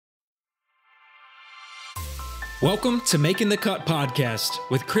Welcome to Making the Cut podcast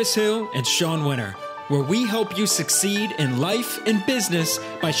with Chris Hill and Sean Winter, where we help you succeed in life and business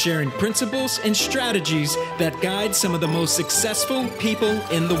by sharing principles and strategies that guide some of the most successful people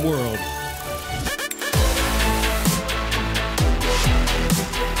in the world.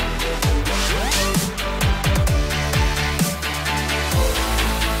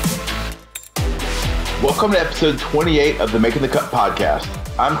 Welcome to episode 28 of the Making the Cut podcast.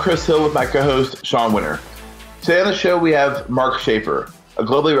 I'm Chris Hill with my co-host, Sean Winter. Today on the show, we have Mark Schaefer, a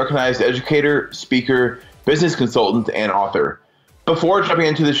globally recognized educator, speaker, business consultant, and author. Before jumping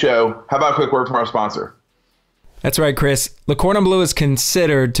into the show, how about a quick word from our sponsor? That's right, Chris. Le Cordon Bleu is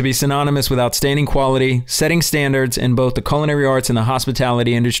considered to be synonymous with outstanding quality, setting standards in both the culinary arts and the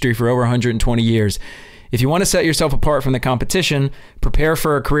hospitality industry for over 120 years. If you want to set yourself apart from the competition, prepare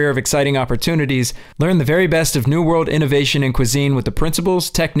for a career of exciting opportunities, learn the very best of New World innovation in cuisine with the principles,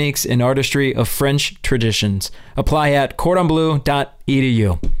 techniques, and artistry of French traditions. Apply at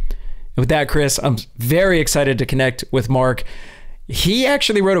cordonbleu.edu. With that, Chris, I'm very excited to connect with Mark. He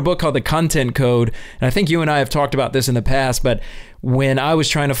actually wrote a book called The Content Code, and I think you and I have talked about this in the past, but when I was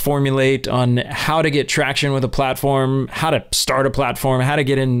trying to formulate on how to get traction with a platform, how to start a platform, how to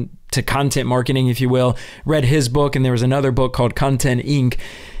get into content marketing, if you will, read his book, and there was another book called Content Inc.,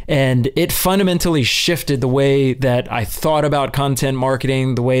 and it fundamentally shifted the way that I thought about content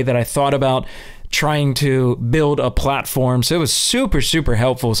marketing, the way that I thought about trying to build a platform. So it was super, super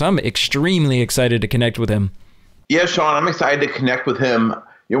helpful. So I'm extremely excited to connect with him. Yeah, Sean, I'm excited to connect with him.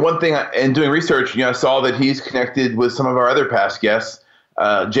 One thing in doing research, I saw that he's connected with some of our other past guests,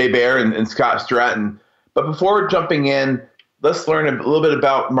 Jay Baer and Scott Stratton. But before jumping in, let's learn a little bit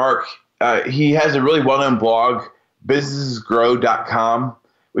about Mark. He has a really well-known blog, businessgrow.com,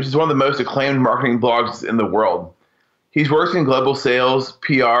 which is one of the most acclaimed marketing blogs in the world. He's worked in global sales,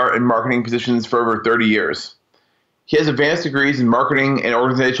 PR, and marketing positions for over 30 years. He has advanced degrees in marketing and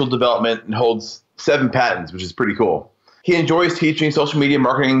organizational development and holds 7 patents, which is pretty cool. He enjoys teaching social media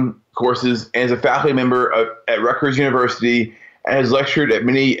marketing courses and is a faculty member at Rutgers University and has lectured at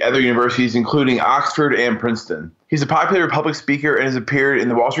many other universities, including Oxford and Princeton. He's a popular public speaker and has appeared in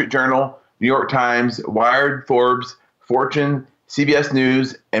the Wall Street Journal, New York Times, Wired, Forbes, Fortune, CBS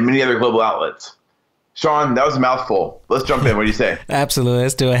News, and many other global outlets. Sean, that was a mouthful. Let's jump in. What do you say? Absolutely.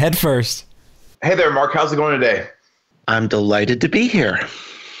 Let's do it. Head first. Hey there, Mark. How's it going today? I'm delighted to be here.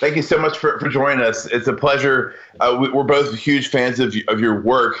 Thank you so much for joining us. It's a pleasure. We're both huge fans of your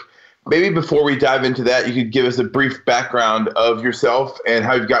work. Maybe before we dive into that, you could give us a brief background of yourself and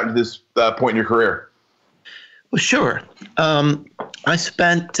how you've gotten to this point in your career. Well, sure. I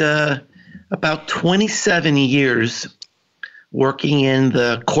spent about 27 years working in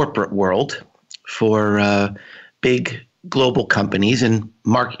the corporate world for big global companies in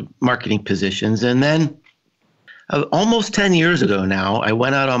marketing positions. And then almost 10 years ago now, I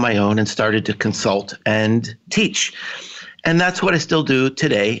went out on my own and started to consult and teach. And that's what I still do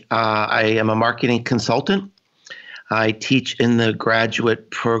today. I am a marketing consultant. I teach in the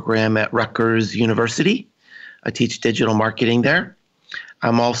graduate program at Rutgers University. I teach digital marketing there.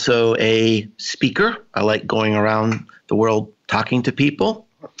 I'm also a speaker. I like going around the world talking to people.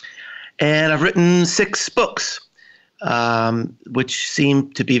 And I've written 6 books. Which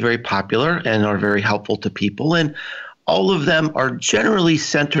seem to be very popular and are very helpful to people. And all of them are generally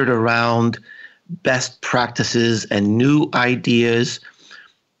centered around best practices and new ideas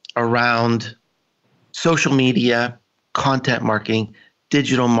around social media, content marketing,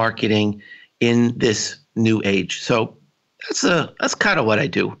 digital marketing in this new age. So that's kind of what I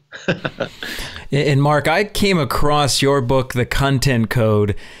do. And Mark, I came across your book, The Content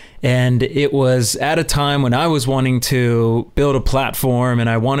Code, and it was at a time when I was wanting to build a platform and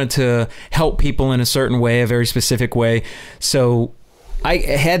I wanted to help people in a certain way, a very specific way. So I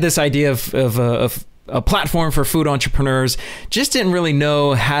had this idea of a platform for food entrepreneurs, just didn't really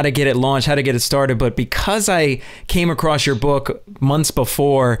know how to get it launched, how to get it started. But because I came across your book months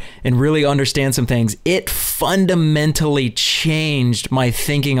before and really understand some things, it fundamentally changed my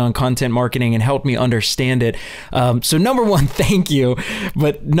thinking on content marketing and helped me understand it. So number one, thank you.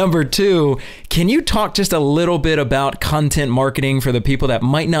 But number two, can you talk just a little bit about content marketing for the people that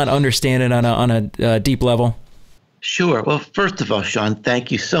might not understand it on a deep level? Sure. Well, first of all, Sean,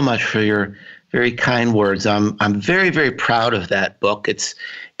 thank you so much for your very kind words. I'm very, very proud of that book.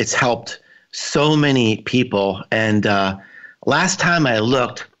 It's helped so many people. And last time I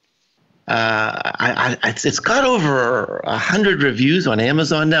looked, it's got over 100 reviews on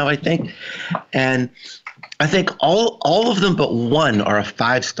Amazon now, I think. And I think all of them but one are a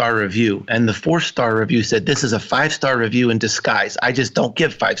 5-star review. And the 4-star review said, this is a 5-star review in disguise. I just don't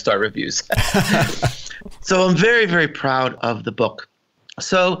give 5-star reviews. So I'm very, very proud of the book.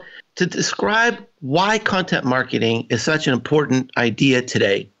 So to describe why content marketing is such an important idea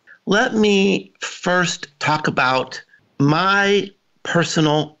today, let me first talk about my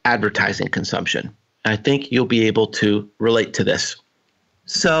personal advertising consumption. I think you'll be able to relate to this.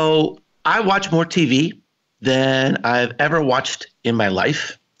 So I watch more TV than I've ever watched in my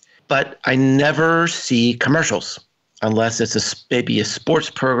life, but I never see commercials unless it's maybe a sports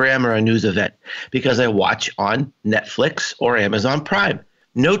program or a news event, because I watch on Netflix or Amazon Prime.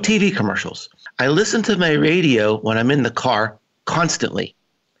 No TV commercials. I listen to my radio when I'm in the car constantly.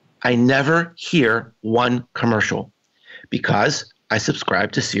 I never hear one commercial because I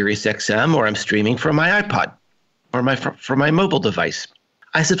subscribe to SiriusXM or I'm streaming from my iPod or from my mobile device.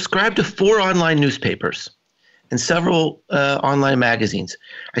 I subscribe to 4 online newspapers and several online magazines.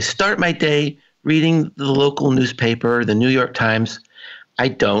 I start my day reading the local newspaper, the New York Times. I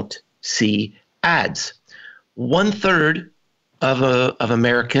don't see ads. 1/3 of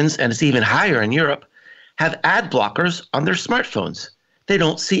Americans, and it's even higher in Europe, have ad blockers on their smartphones. They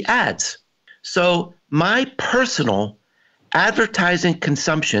don't see ads. So my personal advertising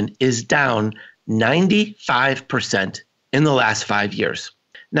consumption is down 95% in the last 5 years.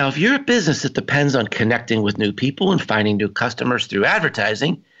 Now, if you're a business that depends on connecting with new people and finding new customers through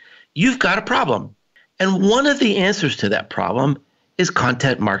advertising, you've got a problem. And one of the answers to that problem is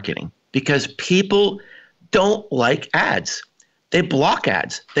content marketing, because people don't like ads. They block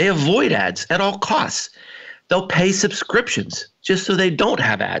ads. They avoid ads at all costs. They'll pay subscriptions just so they don't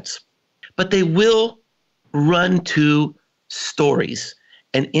have ads. But they will run to stories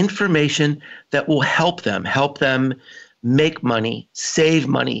and information that will help them make money, save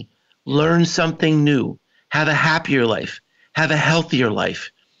money, learn something new, have a happier life, have a healthier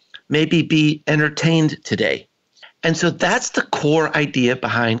life, maybe be entertained today. And so that's the core idea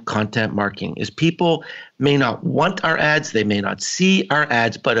behind content marketing, is people may not want our ads, they may not see our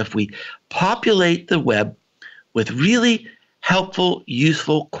ads, but if we populate the web with really helpful,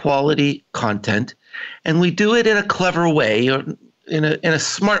 useful, quality content, and we do it in a clever way or in a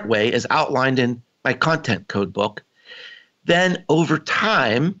smart way as outlined in my content code book, then over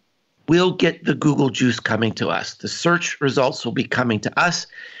time, we'll get the Google juice coming to us. The search results will be coming to us,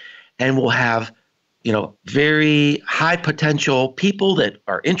 and we'll have very high potential people that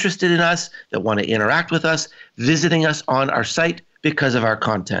are interested in us, that want to interact with us, visiting us on our site because of our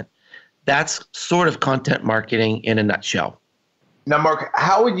content. That's sort of content marketing in a nutshell. Now, Mark,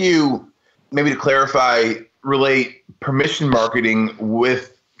 how would you, maybe to clarify, relate permission marketing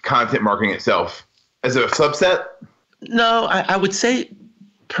with content marketing itself? As a subset? No, I would say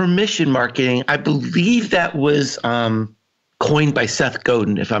permission marketing, I believe that was coined by Seth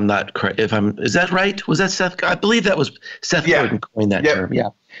Godin, if I'm not correct. Is that right? Was that Seth? I believe that was Seth Godin coined that term. Yeah.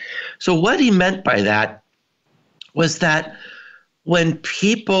 So what he meant by that was that when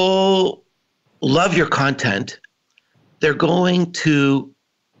people love your content, they're going to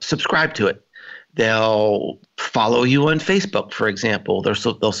subscribe to it. They'll follow you on Facebook, for example.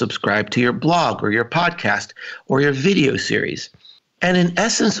 They'll subscribe to your blog or your podcast or your video series. And in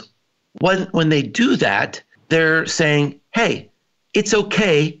essence, when they do that, they're saying, hey, it's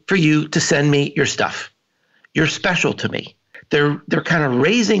okay for you to send me your stuff. You're special to me. They're kind of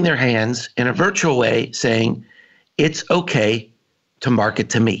raising their hands in a virtual way saying, it's okay to market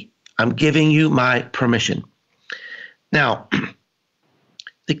to me. I'm giving you my permission. Now,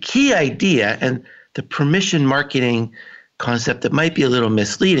 the key idea and the permission marketing concept that might be a little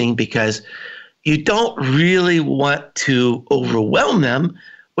misleading, because you don't really want to overwhelm them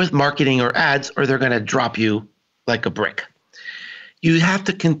with marketing or ads, or they're going to drop you like a brick. You have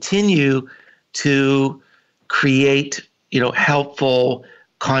to continue to create, helpful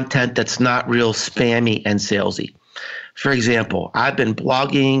content that's not real spammy and salesy. For example, I've been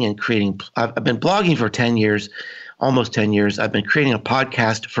blogging for 10 years, almost 10 years. I've been creating a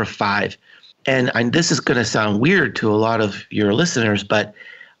podcast for 5. And this is going to sound weird to a lot of your listeners, but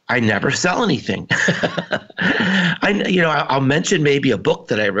I never sell anything. I'll mention maybe a book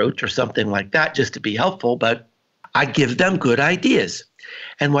that I wrote or something like that just to be helpful, but I give them good ideas.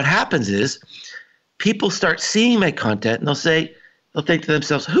 And what happens is people start seeing my content and they'll think to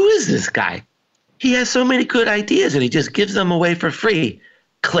themselves, who is this guy? He has so many good ideas and he just gives them away for free.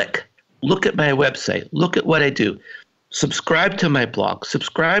 Click. Look at my website. Look at what I do. Subscribe to my blog.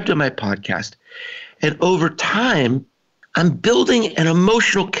 Subscribe to my podcast. And over time, I'm building an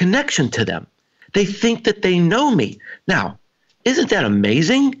emotional connection to them. They think that they know me. Now, isn't that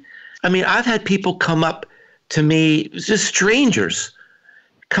amazing? I mean, I've had people come up to me, just strangers,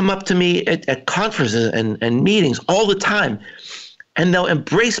 come up to me at conferences and meetings all the time, and they'll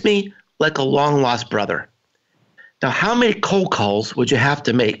embrace me like a long-lost brother. Now, how many cold calls would you have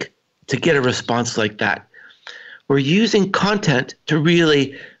to make to get a response like that? We're using content to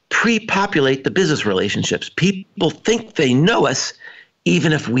really pre-populate the business relationships. People think they know us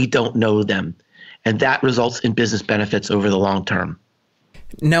even if we don't know them. And that results in business benefits over the long term.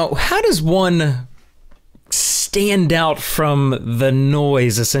 Now, how does one stand out from the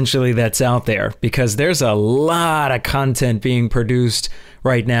noise essentially that's out there? Because there's a lot of content being produced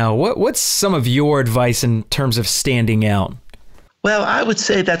right now. What's some of your advice in terms of standing out? Well, I would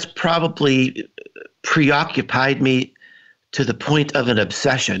say that's probably preoccupied me to the point of an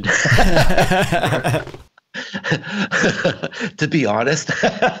obsession, to be honest,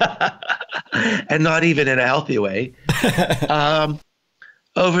 and not even in a healthy way,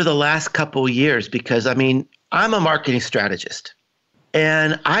 over the last couple of years, because I'm a marketing strategist,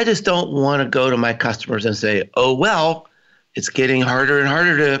 and I just don't want to go to my customers and say, oh, well, it's getting harder and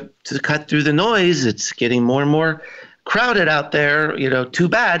harder to cut through the noise. It's getting more and more crowded out there. Too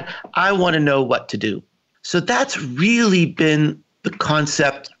bad. I want to know what to do. So that's really been the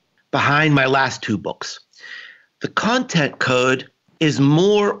concept behind my last two books. The content code is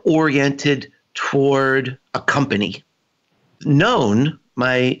more oriented toward a company. Known,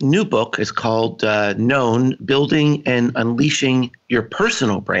 my new book is called Known, Building and Unleashing Your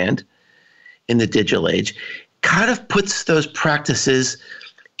Personal Brand in the Digital Age, kind of puts those practices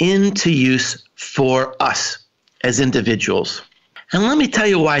into use for us as individuals. And let me tell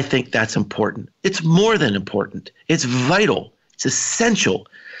you why I think that's important. It's more than important. It's vital. It's essential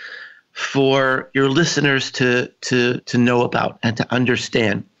for your listeners to know about and to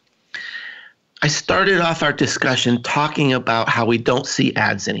understand. I started off our discussion talking about how we don't see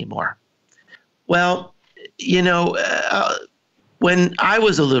ads anymore. Well, when I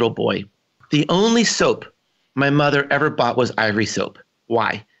was a little boy, the only soap my mother ever bought was Ivory soap.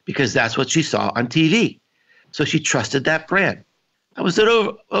 Why? Because that's what she saw on TV. So she trusted that brand. I was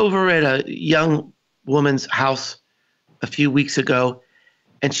over at a young woman's house a few weeks ago,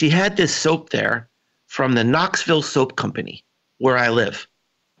 and she had this soap there from the Knoxville Soap Company, where I live.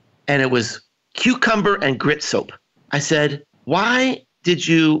 And it was cucumber and grit soap. I said, why did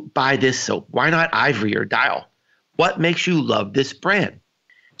you buy this soap? Why not Ivory or Dial? What makes you love this brand?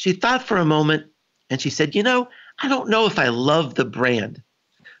 She thought for a moment, and she said, I don't know if I love the brand,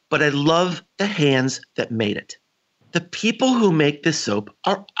 but I love the hands that made it. The people who make this soap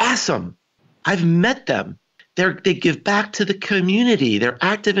are awesome. I've met them. They give back to the community. They're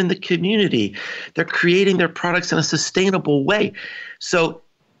active in the community. They're creating their products in a sustainable way. So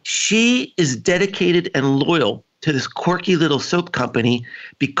she is dedicated and loyal to this quirky little soap company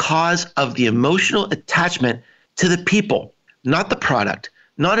because of the emotional attachment to the people, not the product,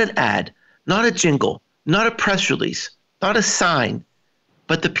 not an ad, not a jingle, not a press release, not a sign,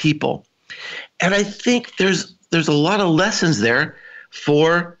 but the people. And I think there's a lot of lessons there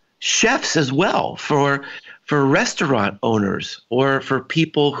for chefs as well, for restaurant owners, or for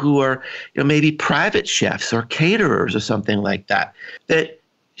people who are maybe private chefs or caterers or something like that. That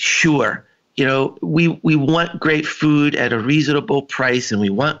sure, we want great food at a reasonable price, and we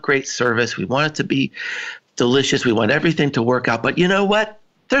want great service. We want it to be delicious. We want everything to work out. But you know what?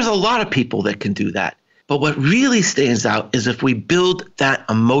 There's a lot of people that can do that. But what really stands out is if we build that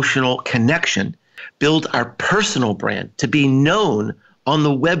emotional connection, build our personal brand to be known on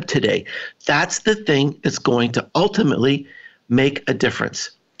the web today. That's the thing that's going to ultimately make a difference.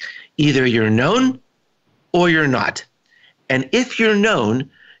 Either you're known or you're not. And if you're known,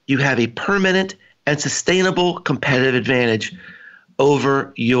 you have a permanent and sustainable competitive advantage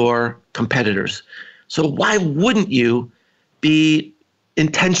over your competitors. So why wouldn't you be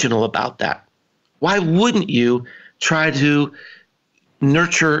intentional about that? Why wouldn't you try to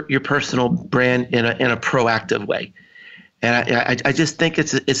nurture your personal brand in a proactive way? And I just think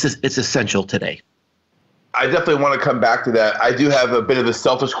it's essential today. I definitely want to come back to that. I do have a bit of a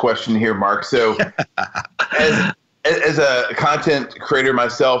selfish question here, Mark. So as a content creator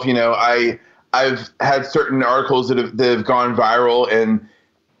myself, I've had certain articles that have gone viral, and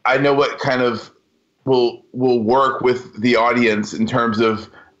I know what kind of will work with the audience in terms of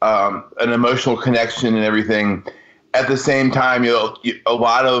an emotional connection and everything. At the same time, a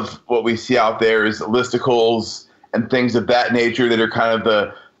lot of what we see out there is listicles and things of that nature that are kind of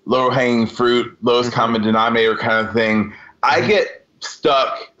the low-hanging fruit, lowest common denominator kind of thing. I get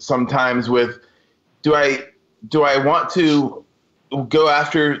stuck sometimes with, do I want to go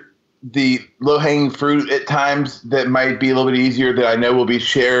after the low-hanging fruit at times that might be a little bit easier that I know will be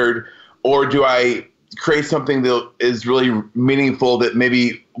shared, or do I create something that is really meaningful that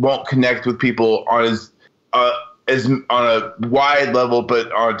maybe won't connect with people on as on a wide level, but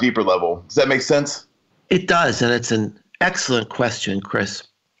on a deeper level? Does that make sense? It does, and it's an excellent question, Chris.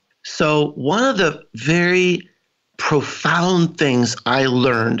 So one of the very profound things I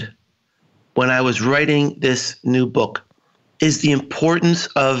learned when I was writing this new book is the importance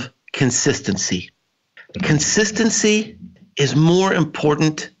of consistency. Consistency is more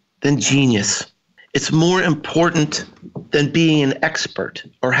important than genius. It's more important than being an expert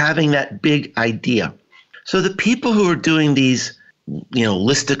or having that big idea. So the people who are doing these,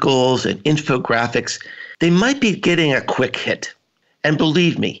 listicles and infographics, they might be getting a quick hit. And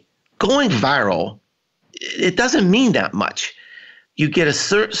believe me, going viral, it doesn't mean that much. You get a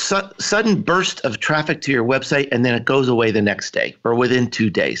sudden burst of traffic to your website, and then it goes away the next day or within 2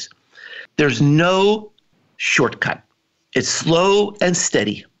 days. There's no shortcut. It's slow and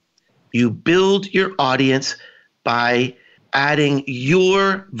steady. You build your audience by adding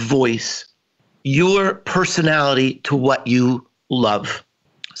your voice, your personality to what you love.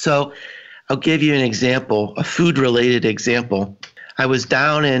 So I'll give you an example, a food-related example. I was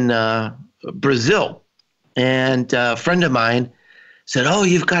down in Brazil, and a friend of mine said, "Oh,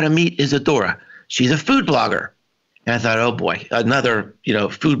 you've got to meet Isadora. She's a food blogger." And I thought, oh boy, another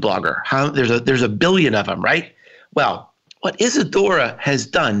food blogger. There's a billion of them, right? Well, what Isadora has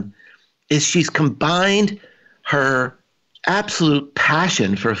done is she's combined her absolute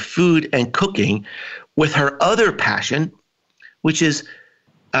passion for food and cooking with her other passion, which is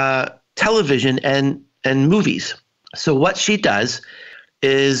television and movies. So what she does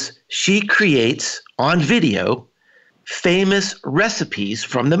is she creates on video famous recipes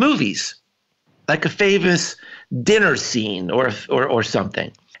from the movies, like a famous dinner scene or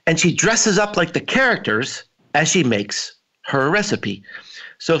something. And she dresses up like the characters as she makes her recipe.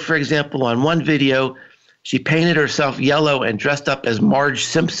 So for example, on one video, she painted herself yellow and dressed up as Marge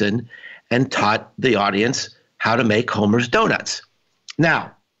Simpson and taught the audience how to make Homer's donuts.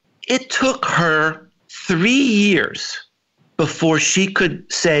 Now, it took her 3 years before she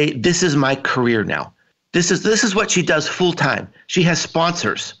could say, this is my career now. This is what she does full time. She has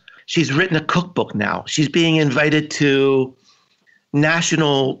sponsors. She's written a cookbook now. She's being invited to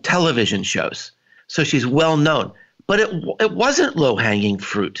national television shows. So she's well known. But it wasn't low-hanging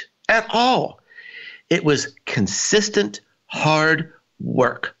fruit at all. It was consistent, hard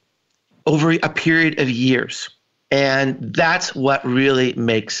work over a period of years. And that's what really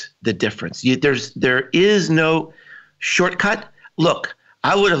makes the difference. There is no shortcut. Look,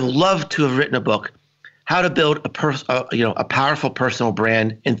 I would have loved to have written a book, how to build a powerful personal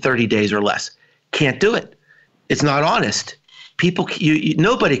brand in 30 days or less. Can't do it. It's not honest.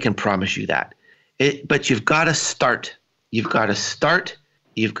 Nobody can promise you that. But you've got to start. You've got to start.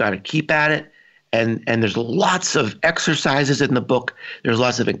 You've got to keep at it. And there's lots of exercises in the book. There's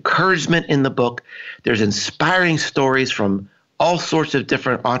lots of encouragement in the book. There's inspiring stories from all sorts of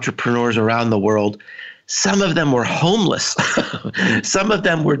different entrepreneurs around the world. Some of them were homeless. Some of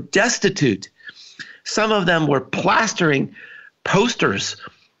them were destitute. Some of them were plastering posters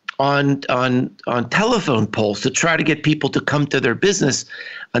on telephone poles to try to get people to come to their business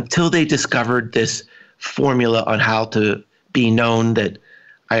until they discovered this formula on how to be known that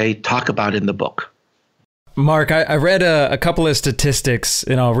I talk about in the book. Mark, I read a couple of statistics,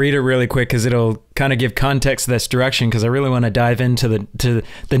 and I'll read it really quick because it'll kind of give context to this direction, because I really want to dive into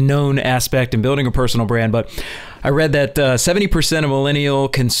the known aspect in building a personal brand. But I read that 70% of millennial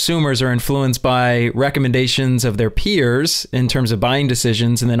consumers are influenced by recommendations of their peers in terms of buying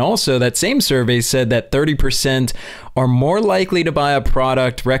decisions. And then also that same survey said that 30% are more likely to buy a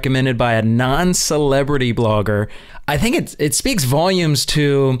product recommended by a non-celebrity blogger. I think it speaks volumes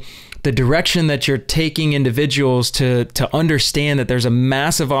to the direction that you're taking individuals to understand that there's a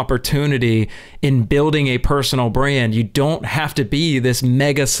massive opportunity in building a personal brand. You don't have to be this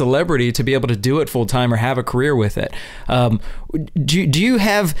mega celebrity to be able to do it full time or have a career with it. Do you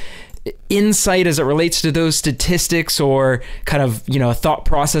have insight as it relates to those statistics, or kind of a thought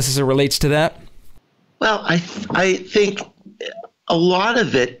process as it relates to that? Well, I think a lot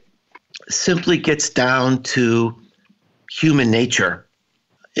of it simply gets down to human nature.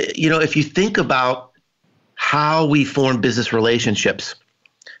 If you think about how we form business relationships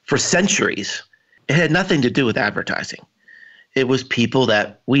for centuries, it had nothing to do with advertising. It was people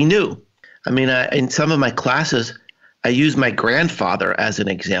that we knew. I mean, in some of my classes, I use my grandfather as an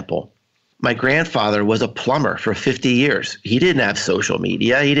example. My grandfather was a plumber for 50 years. He didn't have social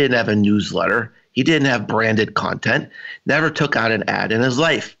media. He didn't have a newsletter. He didn't have branded content, never took out an ad in his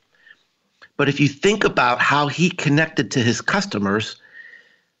life. But if you think about how he connected to his customers,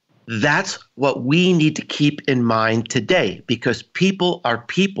 that's what we need to keep in mind today, because people are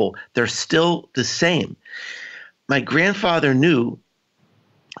people. They're still the same. My grandfather knew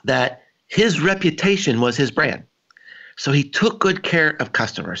that his reputation was his brand. So he took good care of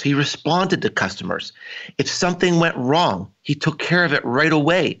customers. He responded to customers. If something went wrong, he took care of it right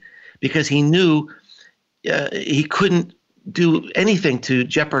away because he knew he couldn't do anything to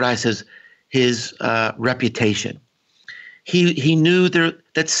jeopardize his reputation. He knew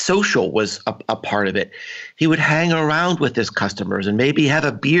that social was a part of it. He would hang around with his customers and maybe have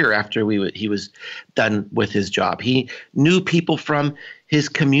a beer after he was done with his job. He knew people from his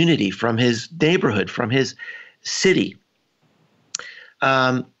community, from his neighborhood, from his city.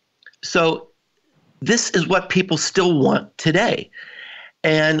 So this is what people still want today.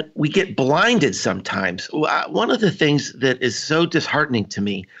 And we get blinded sometimes. One of the things that is so disheartening to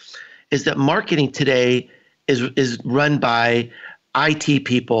me is that marketing today is run by IT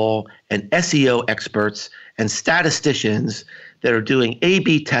people and SEO experts and statisticians that are doing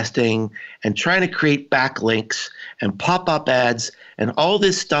A/B testing and trying to create backlinks and pop-up ads and all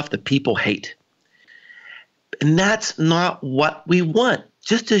this stuff that people hate. And that's not what we want.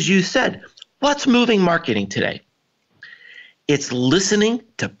 Just as you said, what's moving marketing today? It's listening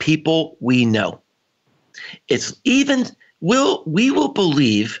to people we know. It's even we will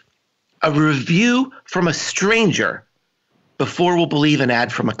believe a review from a stranger before we'll believe an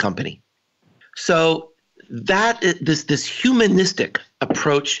ad from a company. So this humanistic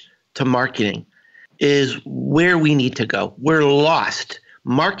approach to marketing is where we need to go. We're lost.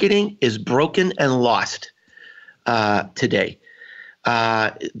 Marketing is broken and lost today.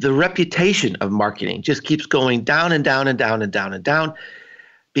 The reputation of marketing just keeps going down and down and down and down and down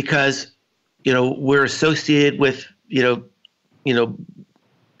because, we're associated with,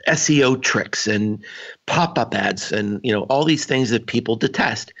 SEO tricks and pop-up ads and, all these things that people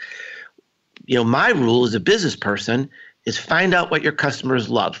detest. My rule as a business person is find out what your customers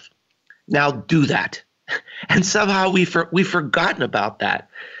love. Now do that. And somehow we've forgotten about that.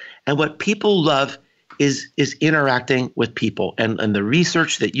 And what people love is interacting with people. And the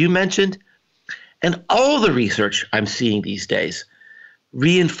research that you mentioned and all the research I'm seeing these days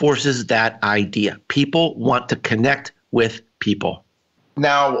reinforces that idea. People want to connect with people.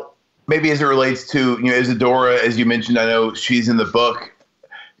 Now, maybe as it relates to, Isadora, as you mentioned, I know she's in the book.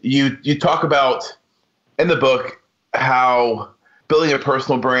 You talk about in the book how building a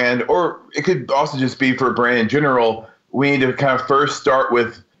personal brand, or it could also just be for a brand in general, we need to kind of first start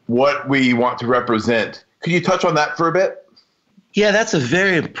with what we want to represent. Could you touch on that for a bit? Yeah, that's a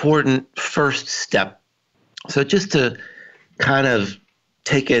very important first step. So just to kind of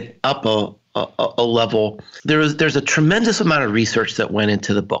take it up a level, there's a tremendous amount of research that went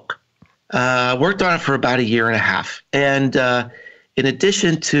into the book. Worked on it for about a year and a half. And in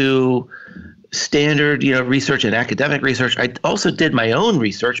addition to standard research and academic research, I also did my own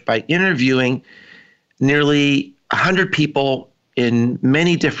research by interviewing nearly 100 people in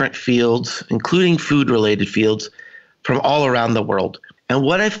many different fields, including food-related fields, from all around the world. And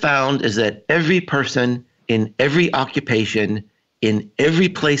what I found is that every person in every occupation in every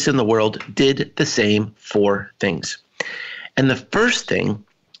place in the world did the same 4 things. And the first thing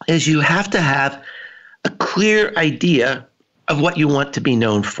is you have to have a clear idea of what you want to be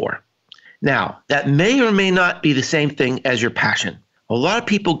known for. Now, that may or may not be the same thing as your passion. A lot of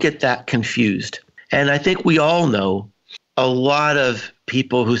people get that confused. And I think we all know a lot of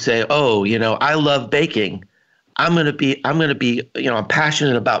people who say, "Oh, I love baking. I'm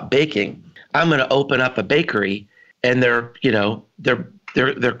passionate about baking. I'm going to open up a bakery." And they're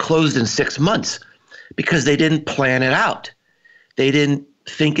closed in 6 months because they didn't plan it out. They didn't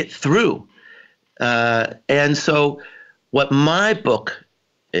think it through. And so what my book,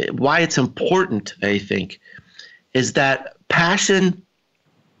 why it's important, I think, is that passion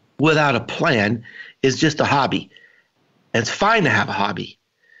without a plan is just a hobby. And it's fine to have a hobby.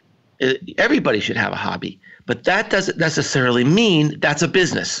 Everybody should have a hobby. But that doesn't necessarily mean that's a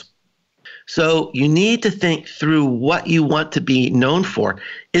business. So you need to think through what you want to be known for.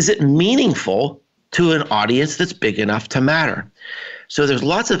 Is it meaningful to an audience that's big enough to matter? So there's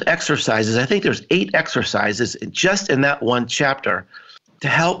lots of exercises. I think there's 8 exercises just in that one chapter to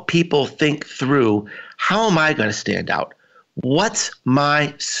help people think through, how am I going to stand out? What's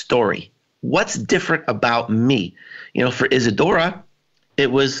my story? What's different about me? For Isadora,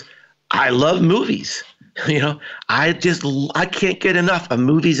 it was, I love movies. I can't get enough of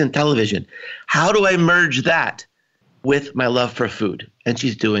movies and television. How do I merge that with my love for food? And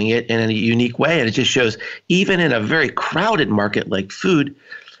she's doing it in a unique way. And it just shows, even in a very crowded market like food,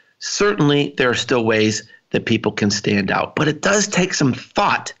 certainly there are still ways that people can stand out. But it does take some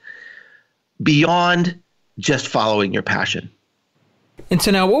thought beyond just following your passion. And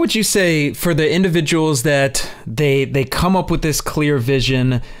so now, what would you say for the individuals that they come up with this clear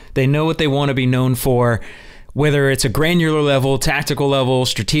vision, they know what they want to be known for, whether it's a granular level, tactical level,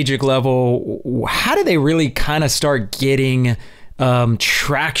 strategic level, how do they really kind of start getting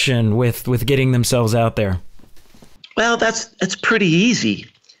traction with getting themselves out there? Well, it's pretty easy.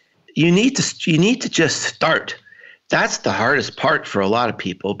 You need to just start. That's the hardest part for a lot of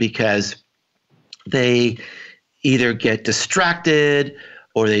people, because they either get distracted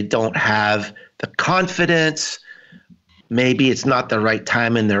or they don't have the confidence. Maybe it's not the right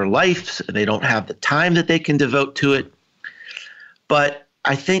time in their life, so they don't have the time that they can devote to it. But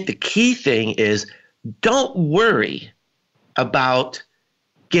I think the key thing is, don't worry about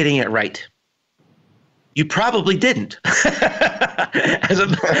getting it right. You probably didn't, to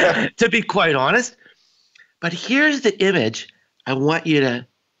be quite honest. But here's the image I want you to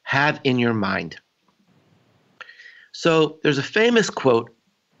have in your mind. So there's a famous quote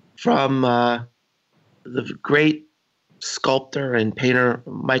from the great sculptor and painter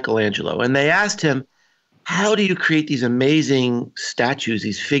Michelangelo, and they asked him, how do you create these amazing statues,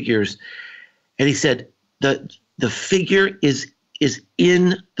 these figures? And he said, the figure is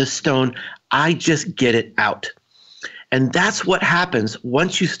in the stone. I just get it out. And that's what happens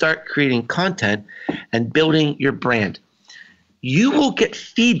once you start creating content and building your brand. You will get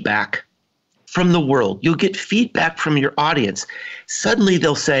feedback from the world. You'll get feedback from your audience. Suddenly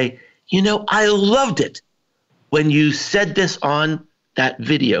they'll say, I loved it when you said this on that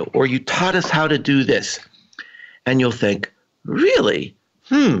video, or you taught us how to do this. And you'll think, really?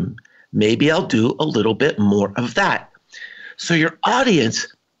 Maybe I'll do a little bit more of that. So your audience,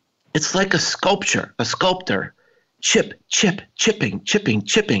 it's like a sculptor, chipping,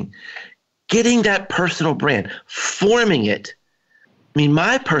 getting that personal brand, forming it. I mean,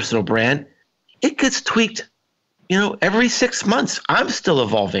 my personal brand, it gets tweaked, every 6 months. I'm still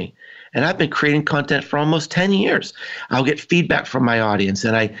evolving, and I've been creating content for almost 10 years. I'll get feedback from my audience,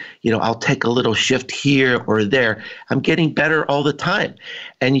 and I'll take a little shift here or there. I'm getting better all the time,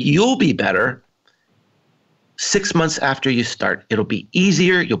 and you'll be better 6 months after you start. It'll be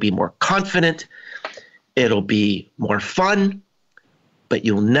easier. You'll be more confident. It'll be more fun, but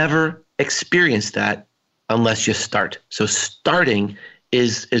you'll never experience that unless you start. So starting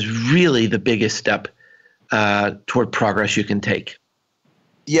is really the biggest step toward progress you can take.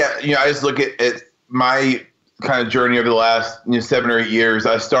 Yeah, I just look at my kind of journey over the last 7 or 8 years.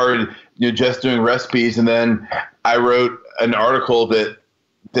 I started just doing recipes, and then I wrote an article that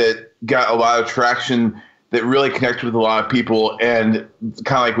got a lot of traction, that really connected with a lot of people. And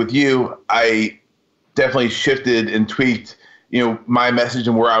kind of like with you, I definitely shifted and tweaked my message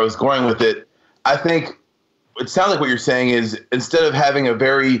and where I was going with it. I think it sounds like what you're saying is, instead of having a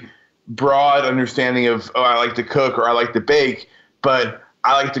very broad understanding of, I like to cook or I like to bake, but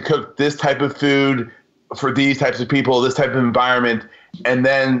I like to cook this type of food for these types of people, this type of environment. And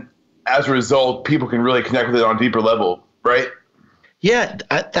then as a result, people can really connect with it on a deeper level, right? Yeah,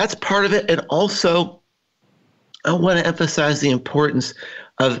 that's part of it. And also, I want to emphasize the importance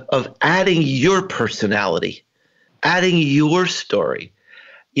of adding your personality, adding your story.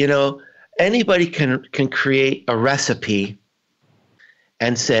 Anybody can create a recipe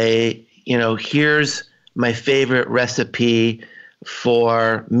and say, here's my favorite recipe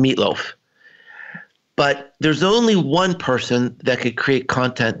for meatloaf. But there's only one person that could create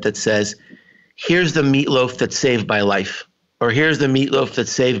content that says, here's the meatloaf that saved my life, or here's the meatloaf that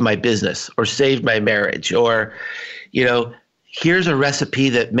saved my business or saved my marriage, or, here's a recipe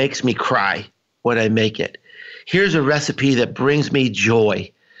that makes me cry when I make it. Here's a recipe that brings me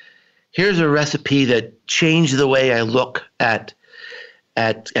joy. Here's a recipe that changed the way I look at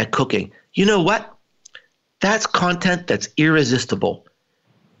cooking. You know what? That's content that's irresistible.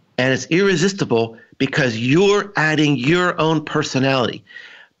 And it's irresistible because you're adding your own personality.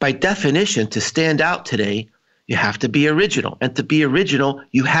 By definition, to stand out today, you have to be original. And to be original,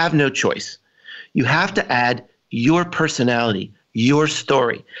 you have no choice. You have to add your personality, your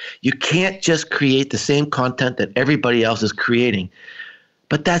story. You can't just create the same content that everybody else is creating.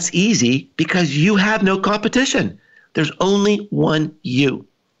 But that's easy because you have no competition. There's only one you.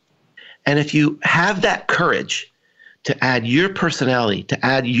 And if you have that courage to add your personality, to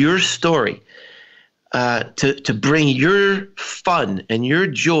add your story, to bring your fun and your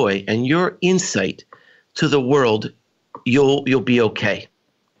joy and your insight to the world, you'll be okay.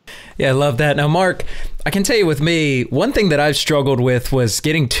 Yeah, I love that. Now, Mark, I can tell you with me, one thing that I've struggled with was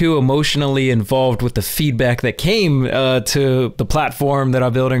getting too emotionally involved with the feedback that came to the platform that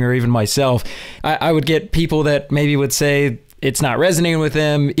I'm building, or even myself. I would get people that maybe would say, it's not resonating with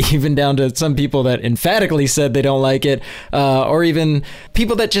them, even down to some people that emphatically said they don't like it, or even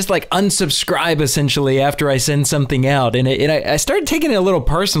people that just like unsubscribe essentially after I send something out. And I started taking it a little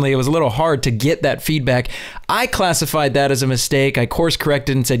personally. It was a little hard to get that feedback. I classified that as a mistake. I course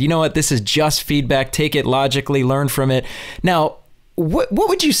corrected and said, you know what, this is just feedback. Take it logically, learn from it. Now, what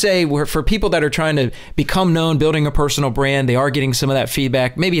would you say for people that are trying to become known, building a personal brand, they are getting some of that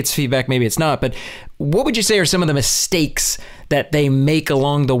feedback? Maybe it's feedback, maybe it's not. But what would you say are some of the mistakes that they make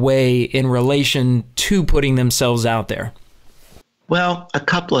along the way in relation to putting themselves out there? Well, a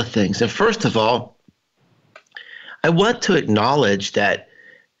couple of things. And first of all, I want to acknowledge that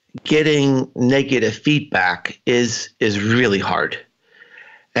getting negative feedback is really hard.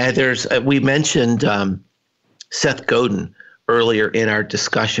 And we mentioned Seth Godin earlier in our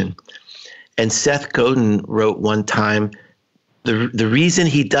discussion. And Seth Godin wrote one time, the reason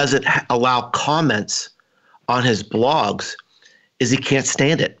he doesn't allow comments on his blogs is he can't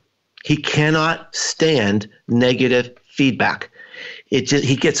stand it. He cannot stand negative feedback. He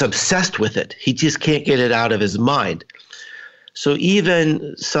gets obsessed with it. He just can't get it out of his mind. So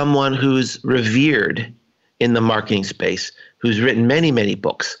even someone who's revered in the marketing space, who's written many, many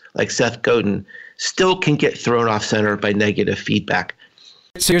books, like Seth Godin, still can get thrown off center by negative feedback.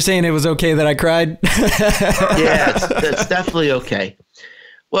 So you're saying it was okay that I cried? Yeah, it's definitely okay.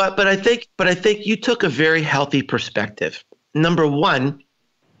 Well, but I think you took a very healthy perspective. Number one,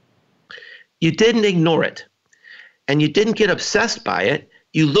 you didn't ignore it, and you didn't get obsessed by it.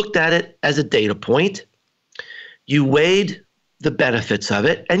 You looked at it as a data point. You weighed the benefits of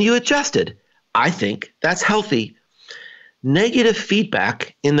it, and you adjusted. I think that's healthy. Negative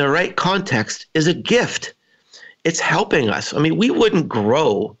feedback in the right context is a gift. It's helping us. I mean, we wouldn't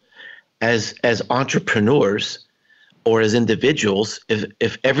grow as entrepreneurs or as individuals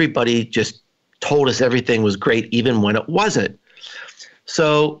if everybody just told us everything was great, even when it wasn't.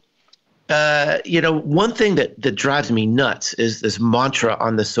 So, one thing that drives me nuts is this mantra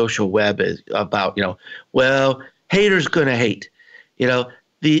on the social web is about, well, haters gonna hate.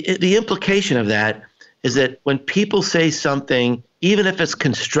 The implication of that is that when people say something, even if it's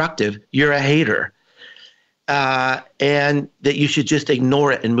constructive, you're a hater, and that you should just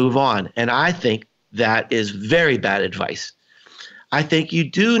ignore it and move on. And I think that is very bad advice. I think you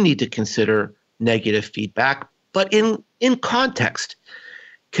do need to consider negative feedback, but in context.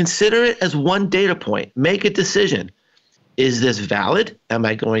 Consider it as one data point. Make a decision. Is this valid? Am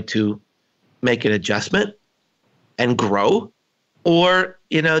I going to make an adjustment and grow? Or,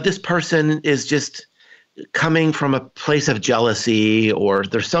 this person is just coming from a place of jealousy, or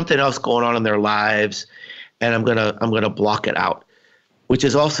there's something else going on in their lives, and I'm gonna block it out, which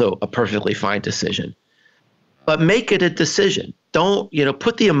is also a perfectly fine decision. But make it a decision. Don't,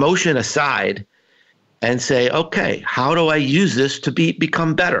 put the emotion aside and say, okay, how do I use this to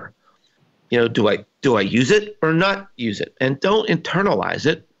become better? Do I use it or not use it? And don't internalize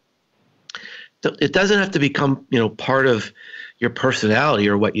it. It doesn't have to become, part of your personality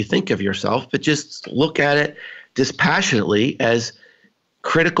or what you think of yourself, but just look at it dispassionately as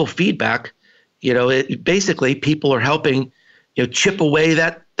critical feedback. Basically people are helping, chip away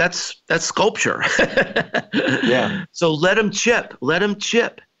that's sculpture. Yeah. So let them chip,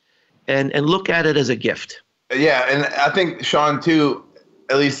 and look at it as a gift. Yeah. And I think, Sean, too,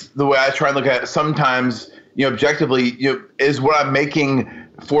 at least the way I try and look at it sometimes, objectively, is what I'm making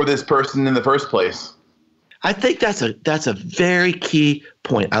for this person in the first place. I think that's a very key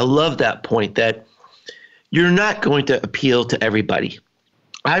point. I love that point, that you're not going to appeal to everybody.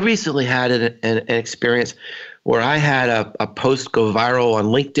 I recently had an experience where I had a post go viral on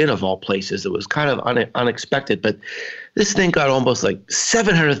LinkedIn, of all places. It was kind of unexpected, but this thing got almost like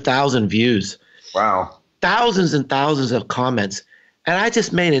 700,000 views. Wow. Thousands and thousands of comments. And I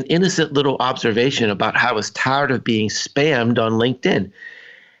just made an innocent little observation about how I was tired of being spammed on LinkedIn.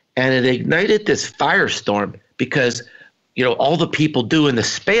 And it ignited this firestorm because, all the people doing the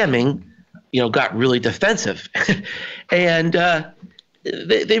spamming, got really defensive. And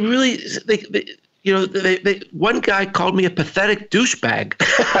they one guy called me a pathetic douchebag.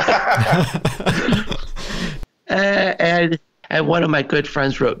 And one of my good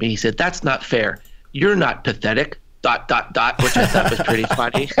friends wrote me, he said, "That's not fair. You're not pathetic, ... which I thought was pretty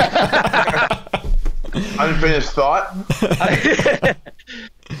funny. Unfinished thought.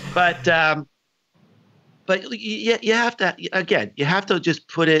 But you have to, again, you have to just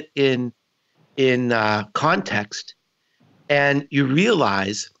put it in context, and you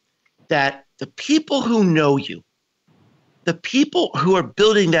realize that the people who know you, the people who are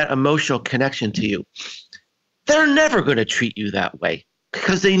building that emotional connection to you, they're never going to treat you that way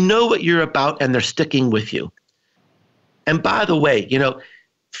because they know what you're about and they're sticking with you. And by the way,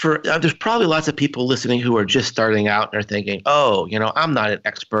 there's probably lots of people listening who are just starting out and are thinking, oh, I'm not an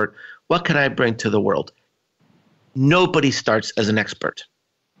expert. What can I bring to the world? Nobody starts as an expert.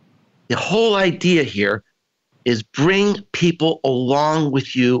 The whole idea here is bring people along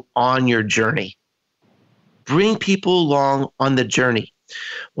with you on your journey. Bring people along on the journey.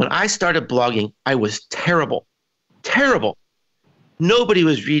 When I started blogging, I was terrible. Nobody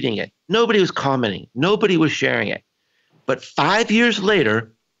was reading it. Nobody was commenting. Nobody was sharing it. But 5 years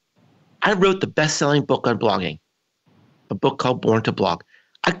later, I wrote the best-selling book on blogging, a book called Born to Blog.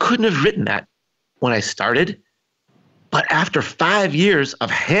 I couldn't have written that when I started. But after 5 years of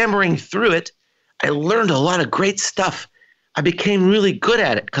hammering through it, I learned a lot of great stuff. I became really good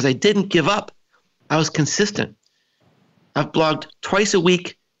at it because I didn't give up. I was consistent. I've blogged twice a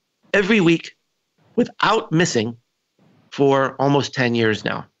week, every week, without missing for almost 10 years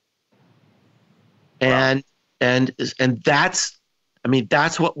now. And that's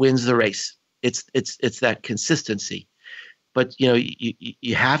what wins the race. It's that consistency. But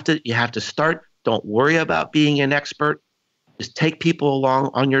you have to start. Don't worry about being an expert. Just take people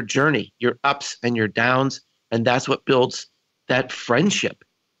along on your journey, your ups and your downs, and that's what builds that friendship,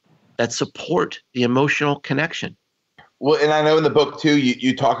 that support, the emotional connection. Well, and I know in the book too,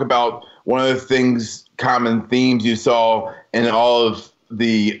 you talk about one of the common themes you saw in all of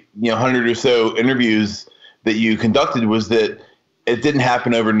the 100 or so interviews that you conducted was that it didn't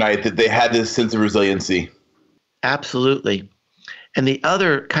happen overnight, that they had this sense of resiliency. Absolutely. And the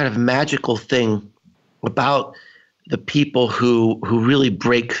other kind of magical thing about the people who really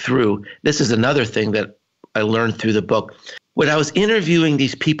break through, this is another thing that I learned through the book. When I was interviewing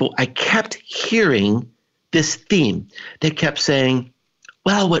these people, I kept hearing this theme. They kept saying,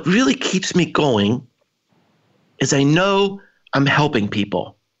 well, what really keeps me going is I know I'm helping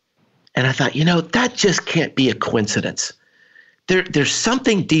people. And I thought, that just can't be a coincidence. There's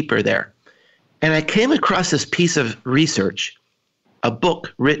something deeper there. And I came across this piece of research, a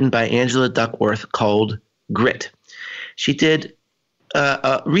book written by Angela Duckworth called Grit. She did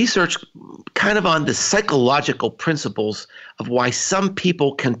research kind of on the psychological principles of why some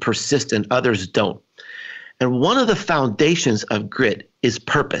people can persist and others don't. And one of the foundations of grit is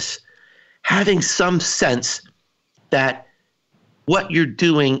purpose, having some sense that what you're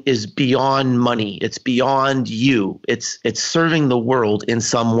doing is beyond money. It's beyond you. It's serving the world in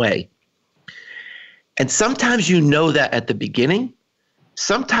some way. And sometimes you know that at the beginning.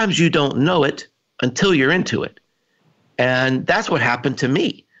 Sometimes you don't know it until you're into it. And that's what happened to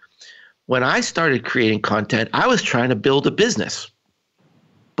me. When I started creating content, I was trying to build a business.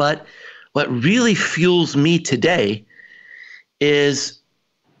 But what really fuels me today is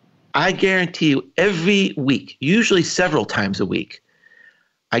I guarantee you every week, usually several times a week,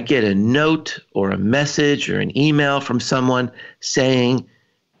 I get a note or a message or an email from someone saying,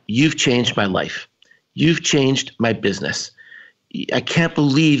 you've changed my life. You've changed my business. I can't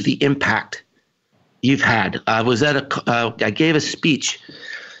believe the impact you've had. I gave a speech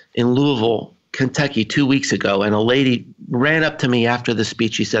in Louisville, Kentucky 2 weeks ago, and a lady ran up to me after the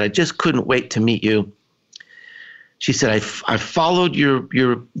speech. She said, I just couldn't wait to meet you. She said, I followed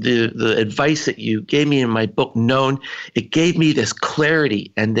the advice that you gave me in my book, Known. It gave me this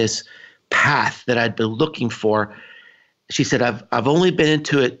clarity and this path that I'd been looking for. She said, I've only been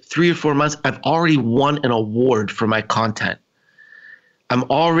into it 3 or 4 months. I've already won an award for my content. I'm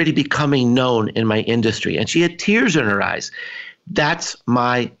already becoming known in my industry. And she had tears in her eyes. That's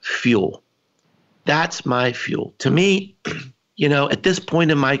my fuel. That's my fuel. To me, at this point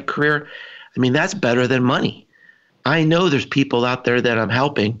in my career, that's better than money. I know there's people out there that I'm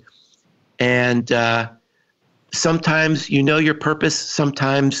helping. And sometimes you know your purpose.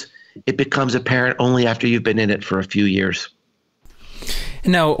 Sometimes it becomes apparent only after you've been in it for a few years.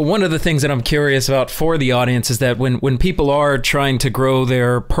 Now, one of the things that I'm curious about for the audience is that when people are trying to grow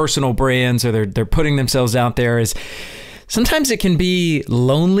their personal brands or they're putting themselves out there, is sometimes it can be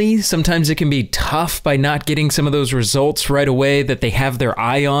lonely. Sometimes it can be tough by not getting some of those results right away that they have their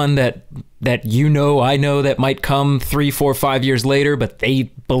eye on, that I know that might come 3, 4, 5 years later, but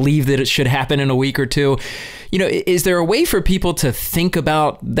they believe that it should happen in a week or two. Is there a way for people to think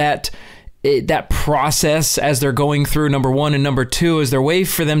about that process as they're going through, number one, and number two, is there a way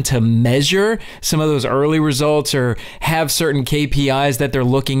for them to measure some of those early results or have certain KPIs that they're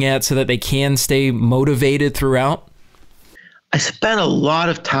looking at so that they can stay motivated throughout? I spent a lot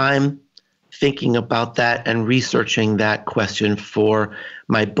of time thinking about that and researching that question for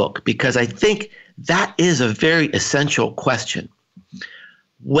my book, because I think that is a very essential question.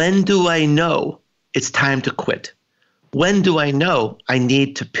 When do I know it's time to quit? When do I know I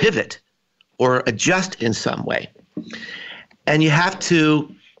need to pivot or adjust in some way? And you have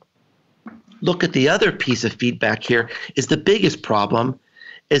to look at the other piece of feedback here is the biggest problem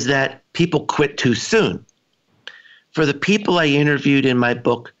is that people quit too soon. For the people I interviewed in my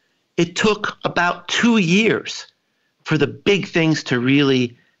book, it took about 2 years for the big things to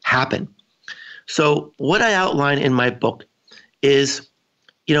really happen. So what I outline in my book is,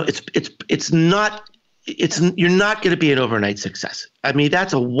 you're not going to be an overnight success. I mean,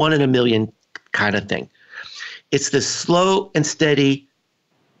 that's a 1 in a million kind of thing. It's the slow and steady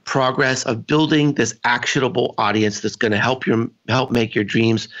progress of building this actionable audience that's going to help make your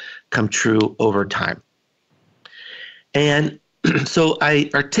dreams come true over time. And so I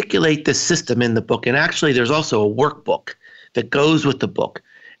articulate this system in the book, and actually there's also a workbook that goes with the book.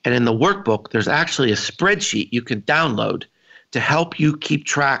 And in the workbook, there's actually a spreadsheet you can download to help you keep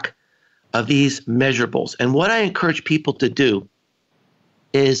track of these measurables. And what I encourage people to do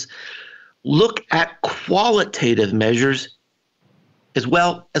is look at qualitative measures as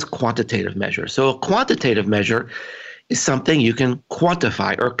well as quantitative measures. So a quantitative measure is something you can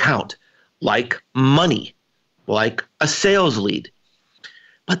quantify or count, like money, like a sales lead.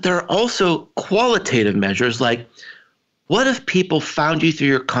 But there are also qualitative measures like, what if people found you through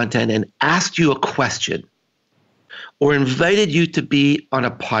your content and asked you a question, or invited you to be on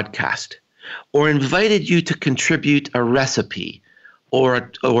a podcast, or invited you to contribute a recipe or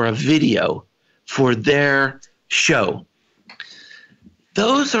a video for their show?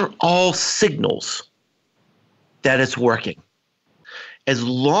 Those are all signals that it's working. As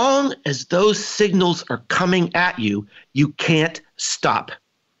long as those signals are coming at you, you can't stop.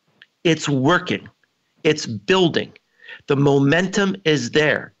 It's working. It's building. The momentum is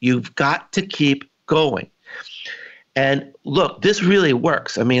there. You've got to keep going. And look, this really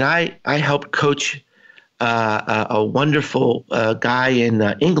works. I mean, I helped coach a wonderful guy in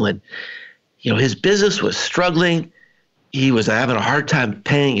England. His business was struggling. He was having a hard time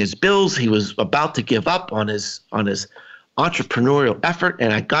paying his bills. He was about to give up on his entrepreneurial effort,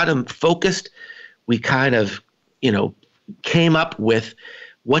 and I got him focused. We kind of, came up with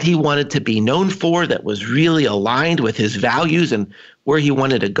what he wanted to be known for that was really aligned with his values and where he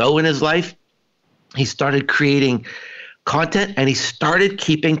wanted to go in his life. He started creating content, and he started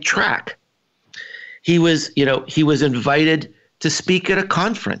keeping track. He was invited to speak at a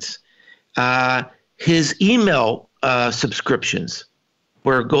conference. His email subscriptions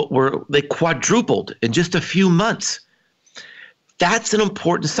they quadrupled in just a few months. That's an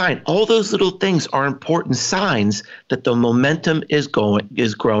important sign. All those little things are important signs that the momentum is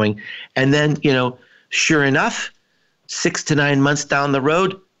growing. And then, sure enough, 6 to 9 months down the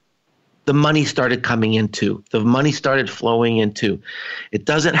road, the money started coming into. The money started flowing into. It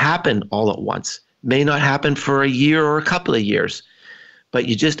doesn't happen all at once. May not happen for a year or a couple of years. But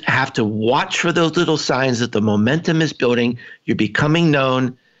you just have to watch for those little signs that the momentum is building, you're becoming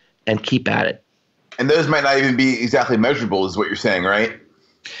known, and keep at it. And those might not even be exactly measurable, is what you're saying, right?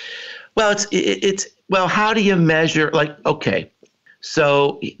 Well, well, how do you measure? Like, okay,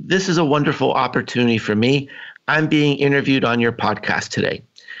 so this is a wonderful opportunity for me. I'm being interviewed on your podcast today.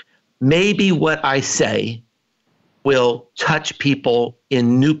 Maybe what I say will touch people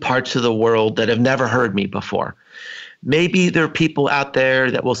in new parts of the world that have never heard me before. Maybe there are people out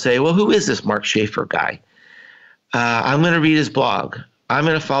there that will say, well, who is this Mark Schaefer guy? I'm going to read his blog. I'm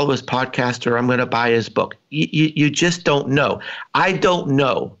going to follow his podcast, or I'm going to buy his book. You just don't know. I don't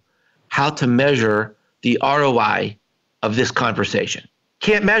know how to measure the ROI of this conversation.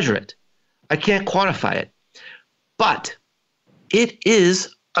 Can't measure it. I can't quantify it. But it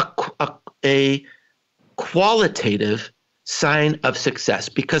is a qualitative sign of success,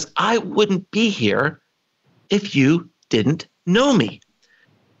 because I wouldn't be here if you didn't know me,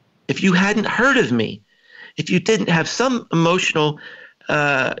 if you hadn't heard of me, if you didn't have some emotional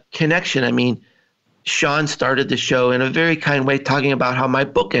connection. I mean, Sean started the show in a very kind way, talking about how my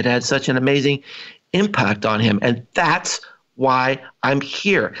book had had such an amazing impact on him. And that's why I'm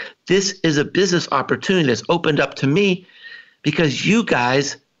here. This is a business opportunity that's opened up to me because you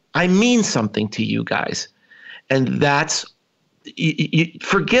guys, I mean something to you guys. And that's, you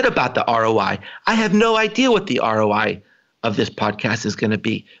forget about the ROI. I have no idea what the ROI of this podcast is going to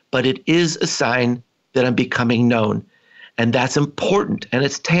be, but it is a sign that I'm becoming known. And that's important, and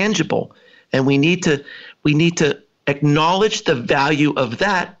it's tangible. And we need to acknowledge the value of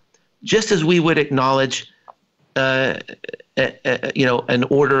that, just as we would acknowledge, an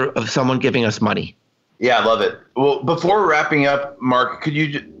order of someone giving us money. Yeah, I love it. Well, before wrapping up, Mark, could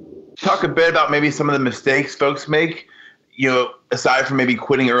you talk a bit about maybe some of the mistakes folks make, aside from maybe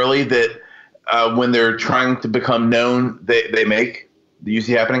quitting early, that when they're trying to become known, they make? Do you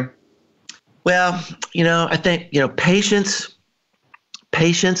see happening? Well, I think, patience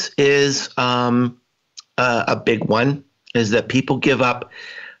is a big one, is that people give up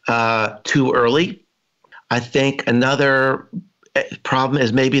too early. I think another problem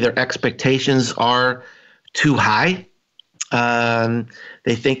is maybe their expectations are too high.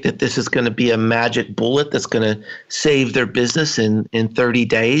 They think that this is going to be a magic bullet that's going to save their business in 30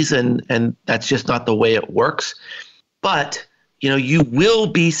 days, and that's just not the way it works. But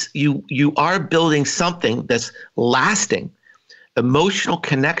you are building something that's lasting. Emotional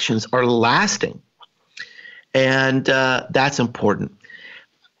connections are lasting, and that's important.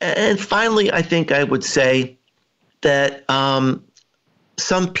 And finally, I think I would say that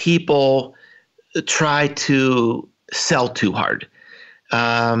some people try to sell too hard.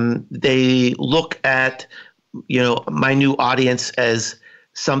 They look at my new audience as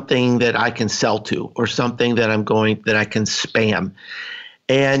something that I can sell to, or something that I can spam.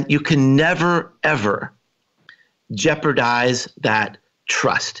 And you can never, ever jeopardize that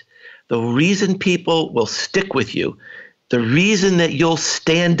trust. The reason people will stick with you, the reason that you'll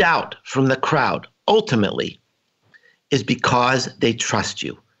stand out from the crowd ultimately, is because they trust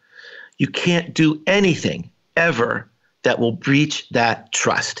you. You can't do anything ever that will breach that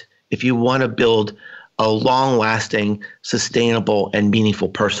trust if you want to build a long-lasting, sustainable, and meaningful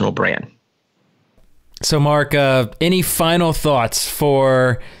personal brand. So, Mark, any final thoughts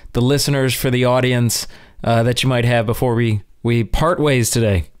for the listeners, for the audience that you might have before we part ways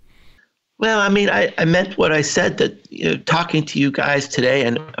today? Well, I mean, I meant what I said, that talking to you guys today,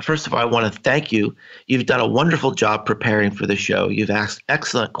 and first of all, I want to thank you. You've done a wonderful job preparing for the show. You've asked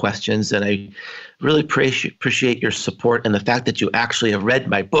excellent questions, and I really appreciate your support and the fact that you actually have read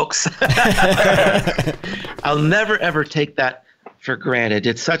my books. I'll never, ever take that for granted.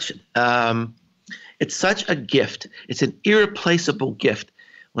 It's such a gift. It's an irreplaceable gift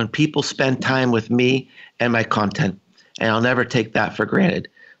when people spend time with me and my content, and I'll never take that for granted.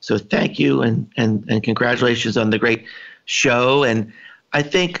 So thank you, and congratulations on the great show. And I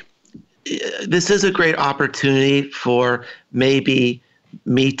think this is a great opportunity for maybe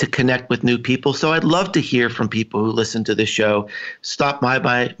me to connect with new people. So I'd love to hear from people who listen to the show. Stop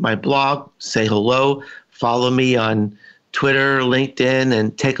by my blog, say hello, follow me on Twitter, LinkedIn,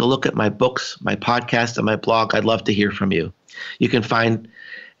 and take a look at my books, my podcast, and my blog. I'd love to hear from you. You can find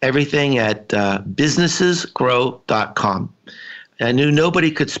everything at businessesgrow.com. I knew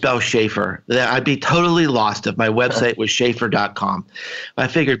nobody could spell Schaefer. I'd be totally lost if my website was Schaefer.com. I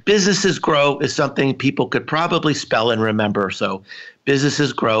figured Businesses Grow is something people could probably spell and remember. So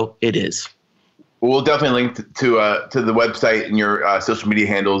Businesses Grow, it is. We'll definitely link to the website and your social media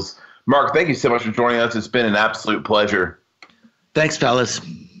handles. Mark, thank you so much for joining us. It's been an absolute pleasure. Thanks, fellas.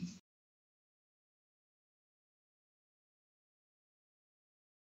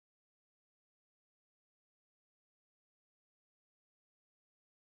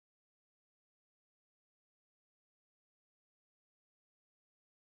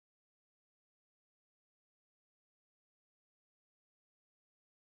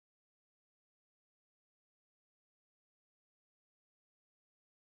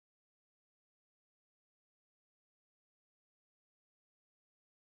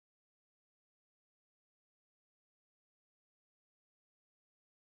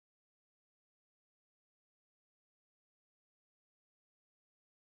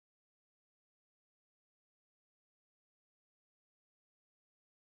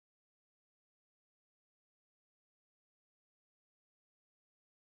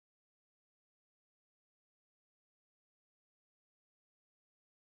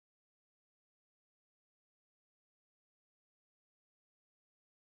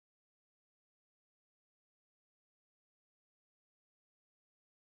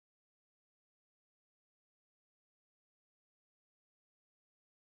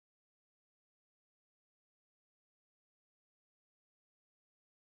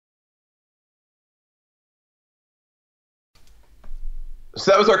 So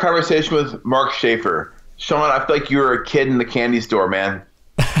that was our conversation with Mark Schaefer. Sean, I feel like you were a kid in the candy store, man.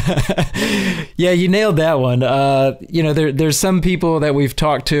 Yeah, you nailed that one. There's some people that we've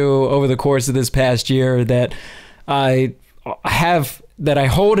talked to over the course of this past year that I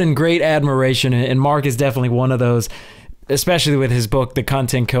hold in great admiration, and Mark is definitely one of those, especially with his book, The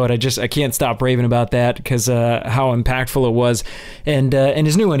Content Code. I can't stop raving about that because how impactful it was, and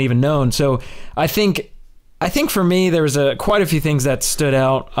his new one, Even Known. So I think for me, there was quite a few things that stood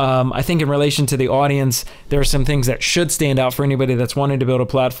out. I think in relation to the audience, there are some things that should stand out for anybody that's wanting to build a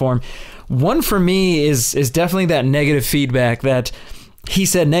platform. One for me is definitely that negative feedback. That he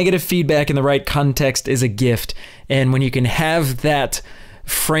said negative feedback in the right context is a gift. And when you can have that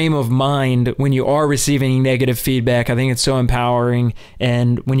frame of mind when you are receiving negative feedback. I think it's so empowering.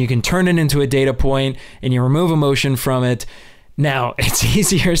 And when you can turn it into a data point and you remove emotion from it, now, it's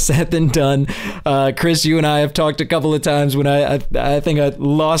easier said than done. Chris, you and I have talked a couple of times when I think I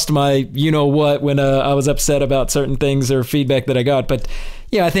lost my you-know-what when I was upset about certain things or feedback that I got. But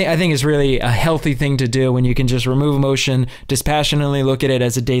yeah, I think it's really a healthy thing to do when you can just remove emotion, dispassionately look at it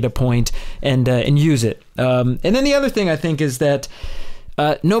as a data point and use it. And then the other thing I think is that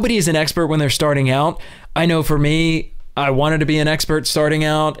nobody is an expert when they're starting out. I know for me, I wanted to be an expert starting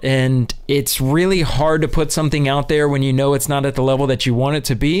out, and it's really hard to put something out there when you know it's not at the level that you want it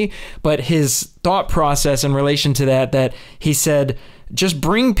to be. But his thought process in relation to that he said, just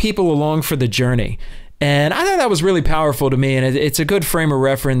bring people along for the journey. And I thought that was really powerful to me, and it's a good frame of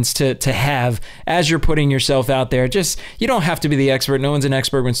reference to have as you're putting yourself out there. Just, you don't have to be the expert. No one's an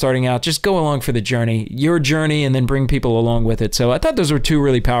expert when starting out. Just go along for the journey, your journey, and then bring people along with it. So I thought those were two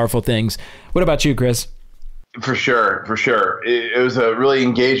really powerful things. What about you, Chris? For sure. It was a really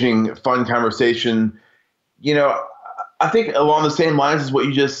engaging, fun conversation. I think along the same lines as what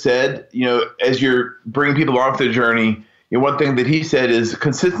you just said, as you're bringing people off the journey, one thing that he said is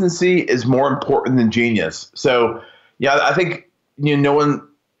consistency is more important than genius. So, yeah, I think, no one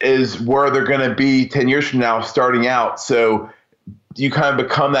is where they're going to be 10 years from now starting out. So you kind of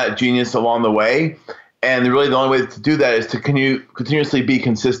become that genius along the way. And really the only way to do that is to continuously be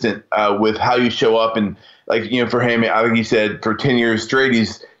consistent with how you show up. And for him, I think he said for 10 years straight,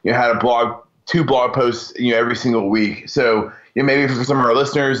 he's had two blog posts, every single week. So maybe for some of our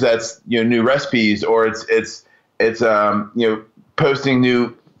listeners, that's new recipes, or it's posting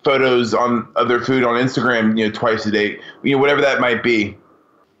new photos of their food on Instagram, twice a day, whatever that might be.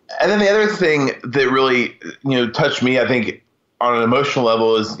 And then the other thing that really touched me, I think, on an emotional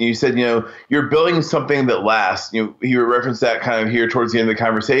level is you said, you're building something that lasts. You referenced that kind of here towards the end of the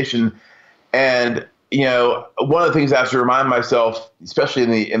conversation. And, one of the things I have to remind myself,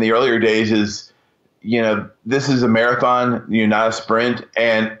 especially in the earlier days, is, this is a marathon, not a sprint.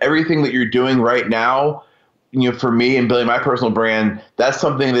 And everything that you're doing right now, for me and building my personal brand, that's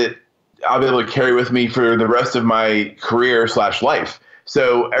something that I'll be able to carry with me for the rest of my career / life.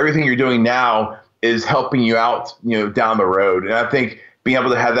 So everything you're doing now is helping you out, down the road. And I think being able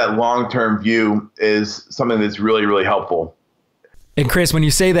to have that long-term view is something that's really, really helpful. And Chris, when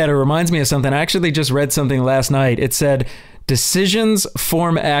you say that, it reminds me of something. I actually just read something last night. It said, decisions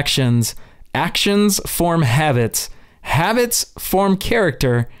form actions, actions form habits, habits form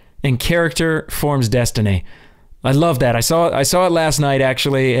character, and character forms destiny. I love that. I saw it last night,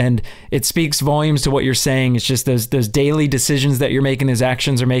 actually, and it speaks volumes to what you're saying. It's just those daily decisions that you're making, those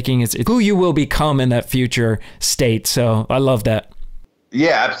actions are making. It's who you will become in that future state. So I love that.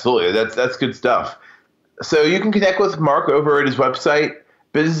 Yeah, absolutely. That's good stuff. So you can connect with Mark over at his website,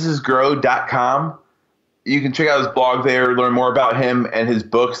 businessesgrow.com. You can check out his blog there, learn more about him and his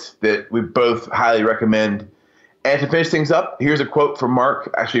books that we both highly recommend. And to finish things up, here's a quote from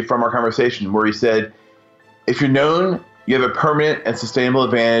Mark, actually from our conversation, where he said, "If you're known, you have a permanent and sustainable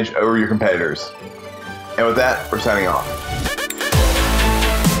advantage over your competitors." And with that, we're signing off.